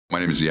My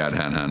name is Ziad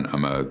Hanhan.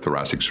 I'm a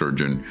thoracic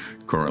surgeon,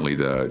 currently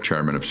the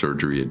chairman of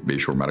surgery at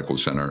Bayshore Medical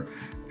Center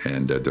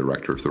and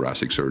director of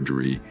thoracic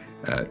surgery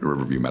at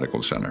Riverview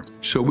Medical Center.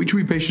 So we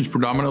treat patients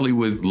predominantly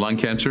with lung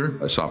cancer,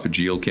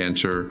 esophageal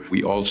cancer.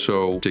 We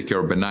also take care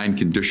of benign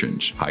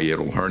conditions,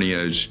 hiatal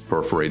hernias,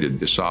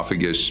 perforated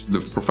esophagus. The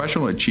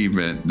professional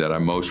achievement that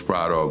I'm most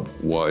proud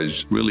of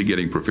was really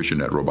getting proficient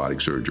at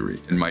robotic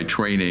surgery. In my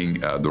training,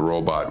 the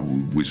robot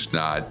was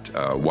not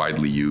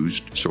widely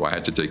used, so I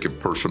had to take a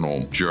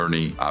personal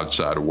journey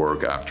outside of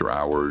work after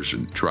hours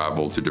and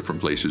travel to different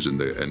places in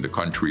the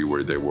country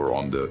where they were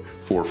on the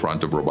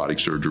forefront of robotic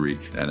surgery,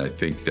 and I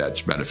think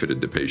that's benefited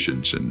the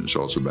patients and it's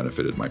also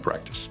benefited my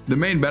practice. The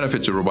main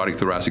benefits of robotic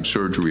thoracic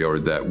surgery are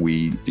that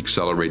we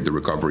accelerate the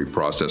recovery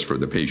process for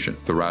the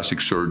patient. Thoracic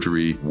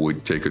surgery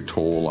would take a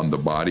toll on the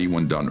body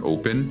when done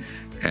open,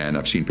 and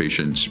I've seen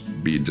patients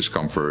be in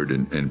discomfort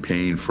and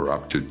pain for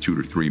up to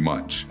 2 to 3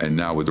 months. And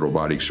now with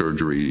robotic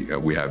surgery,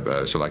 we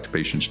have select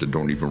patients that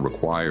don't even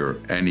require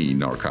any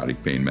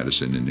narcotic pain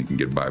medicine and they can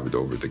get by with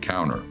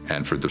over-the-counter.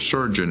 And for the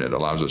surgeon, it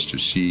allows us to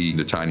see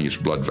the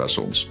tiniest blood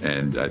vessels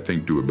and I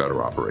think do a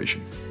better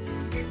operation.